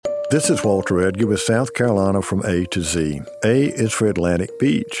This is Walter Edgar with South Carolina from A to Z. A is for Atlantic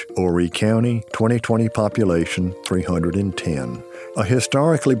Beach, Horry County, 2020 population 310. A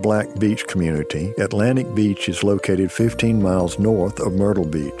historically black beach community, Atlantic Beach is located 15 miles north of Myrtle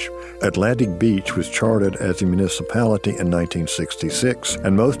Beach. Atlantic Beach was chartered as a municipality in 1966,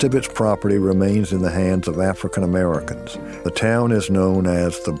 and most of its property remains in the hands of African Americans. The town is known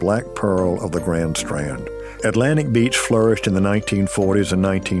as the Black Pearl of the Grand Strand. Atlantic Beach flourished in the 1940s and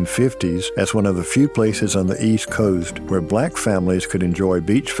 1950s as one of the few places on the East Coast where black families could enjoy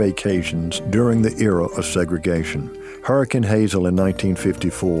beach vacations during the era of segregation. Hurricane Hazel in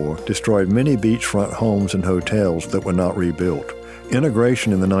 1954 destroyed many beachfront homes and hotels that were not rebuilt.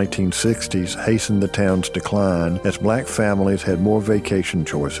 Integration in the 1960s hastened the town's decline as black families had more vacation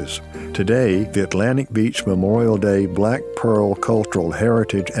choices. Today, the Atlantic Beach Memorial Day Black Pearl Cultural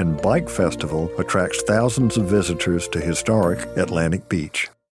Heritage and Bike Festival attracts thousands of visitors to historic Atlantic Beach.